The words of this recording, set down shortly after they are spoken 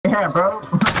Yeah, bro.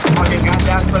 Fucking got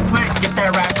down so quick. Get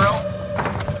that right, bro.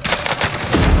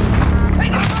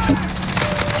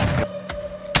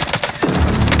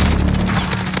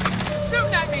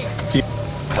 Shooting at me.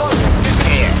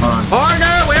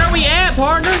 Partner, where are we at,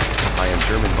 partner? I am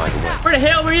German, by the way. Where the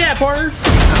hell are we at, partner?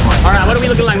 All right, what are we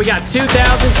looking like? We got 2,000,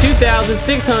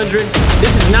 2,600.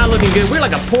 This is not looking good. We're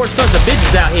like a poor sons of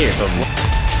bitches out here.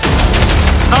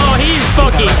 Oh, he's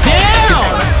fucking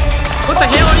down. What the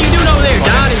hell are you doing over there,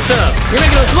 dying and stuff? You're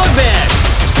making us look bad.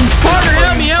 Partner,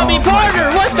 help me, partner.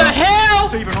 What the hell?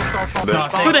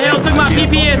 Who the hell took my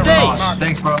PPSH?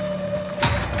 Thanks, bro.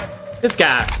 This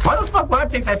guy. Why the fuck would I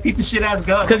take that piece of shit ass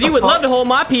gun? Because you would love to hold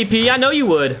my PP. I know you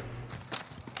would.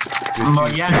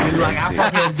 Yeah, dude. Like I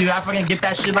fucking get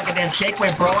that shit like a damn shake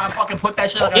weight, bro. I fucking put that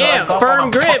shit like a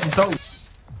firm grip.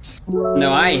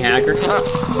 No, I ain't hacker.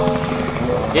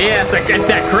 Yeah, it's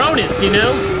that Cronus, you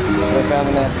know. Look,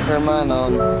 having that Sherman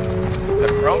on. The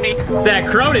Crony? It's that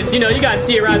Cronus, you know. You guys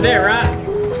see it right there, right?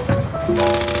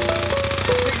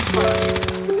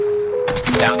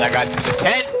 Down, I got the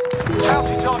 10.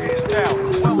 Bounty target is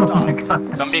down. Well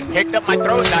done. Somebody picked up my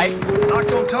throw knife.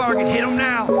 Locked on target. Hit him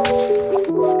now.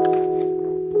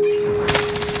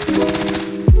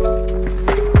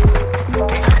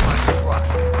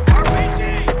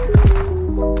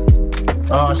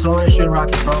 Oh, someone shooting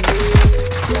rockets, bro.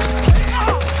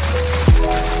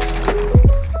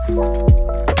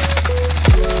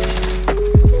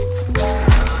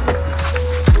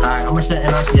 Alright, I'm gonna set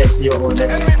NRCXD over there.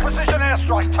 Enemy precision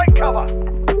airstrike. Take cover.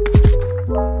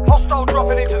 Hostile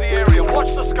dropping into the area.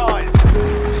 Watch the skies.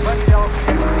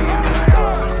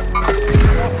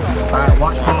 Alright,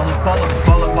 watch,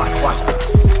 follow, watch.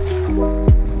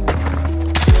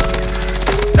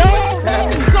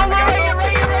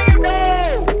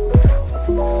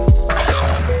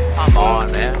 Come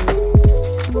on, man.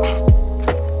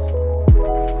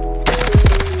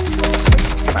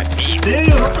 My team.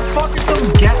 Dude, what the fuck is some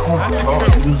gas? Oh,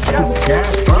 bro, gas,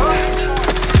 bro.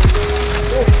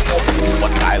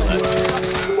 What island?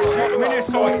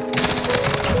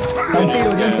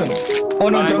 Oh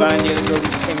no, behind you, the group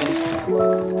came in.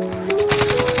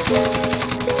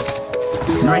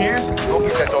 Right here?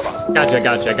 Gotcha,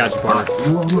 partner.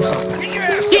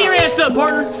 Get your ass up,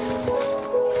 partner.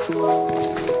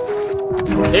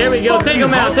 There we go. Take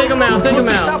him out.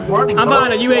 I'm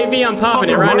buying a UAV. I'm popping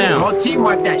it right now. Bro, team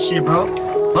wipe that shit, bro.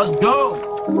 Let's go.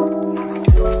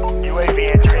 UAV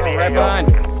entering the Right area. behind.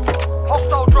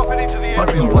 Hostile dropping into the area.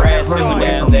 Fucking rats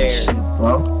down there. Shit,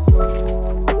 bro.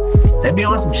 They be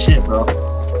on some shit, bro.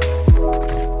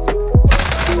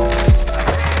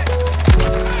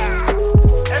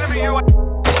 Enemy UAV.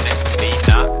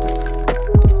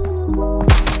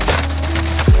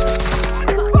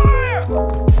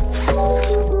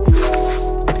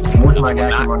 Where's my guy?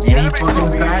 Come on, any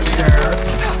fucking faster.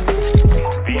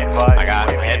 Be advised. I got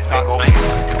headshot sniper.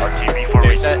 RTV for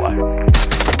resupply.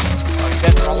 Oh, you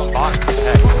guys are all on box.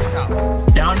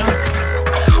 Down now.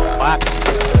 Black.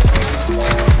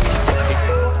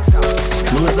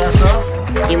 Lose that stuff.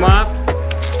 Team up.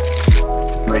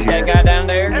 Right That here. guy down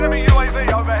there. Enemy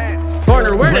UAV overhead.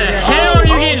 Partner, where the hell are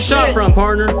you getting shot from,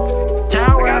 partner?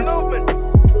 Tower.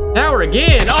 Tower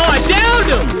again. Oh, I downed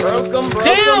him. Broke him.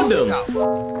 Downed him.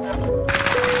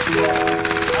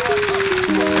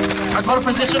 I got a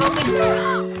position on me.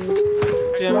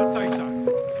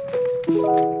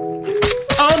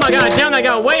 Oh my god, down that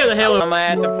guy way the hell. I'm gonna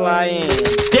have to fly in.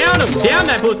 Down him. Down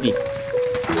that pussy.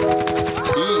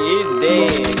 He is dead.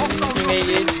 He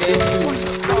is dead too.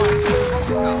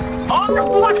 Oh,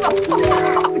 what the fuck?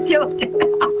 Kill him.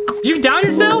 Did you down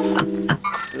yourself?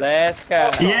 Last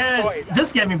guy. Yes,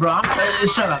 just get me, bro.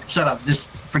 Shut up. Just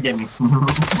forgive me.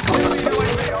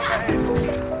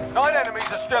 9 enemies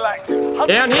are still active. Hunt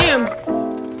Down him.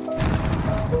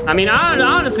 I mean, I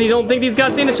honestly don't think these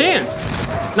guys stand a chance.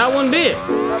 Not one bit.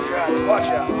 Watch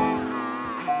out.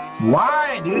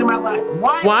 Why, dude? In my life.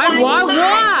 Why?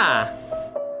 Why?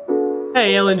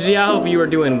 Hey, LNG, I hope you are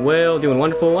doing well, doing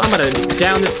wonderful. I'm gonna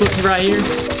down this pussy right here.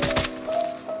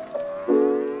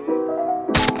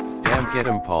 Damn, get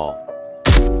him, Paul.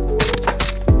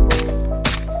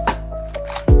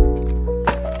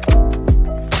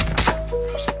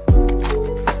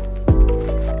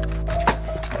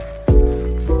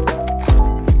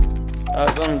 I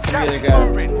was on 3 other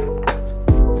guys.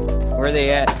 Where are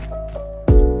they at?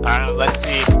 Let's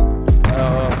see.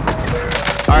 Oh.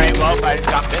 Alright, well, I just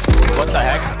got missed. What the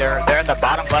heck? They're in the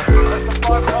bottom left.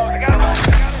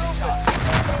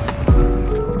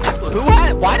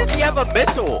 Why does he have a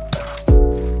missile?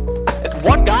 It's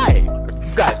one guy.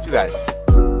 Two guys.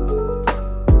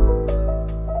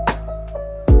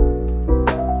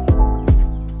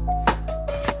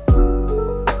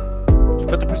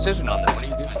 precision on them. What are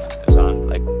you doing? It's on,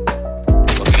 like,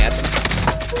 looking at them.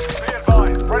 Be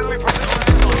advised, friendly precision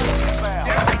inbound.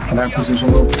 And that precision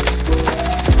loop.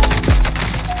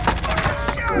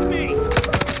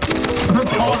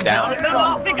 Almost down.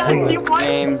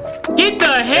 Game. Get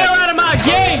the hell out of my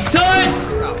game, son!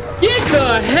 Get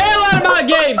the hell out of my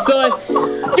game, son!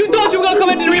 You thought you were gonna come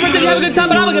into the Rebirth and have a good time,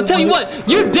 but I'm gonna tell you what,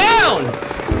 you're down!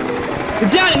 You're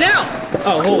down and out!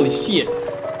 Oh, holy shit.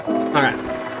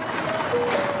 Alright.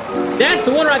 That's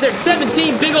the one right there.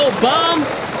 17, big old bomb.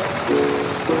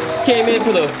 Came in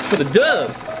for the dub.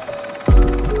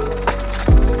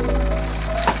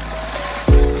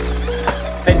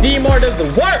 And D-Mar does the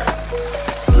work.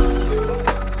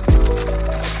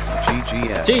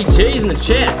 GGS. GG's in the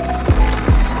chat.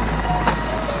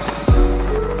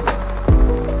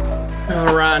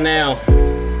 All right now.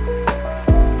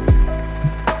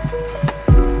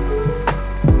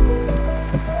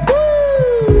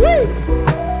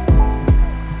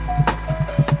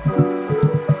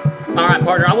 All right,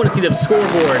 partner. I want to see the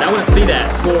scoreboard. I want to see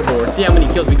that scoreboard. See how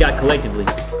many kills we got collectively.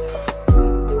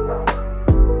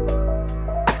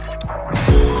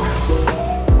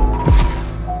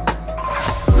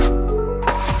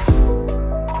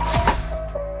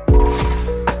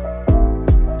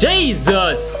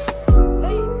 Jesus!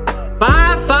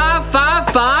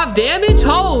 5 damage?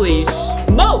 Holy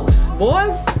smokes,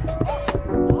 boys!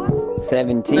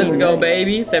 17. Let's go,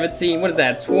 baby. 17. What is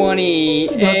that?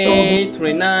 28,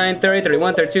 29, 30,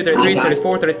 31, 32, 33,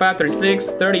 34, 35,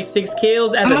 36, 36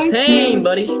 kills as a team,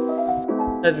 buddy.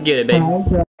 Let's get it, baby.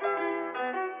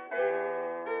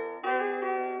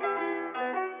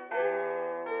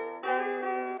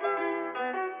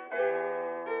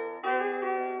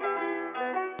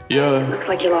 Yeah, Looks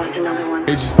like you lost another one.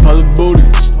 it's just public booty.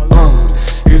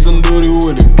 He's on duty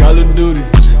with the Call of Duty.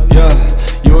 Yeah,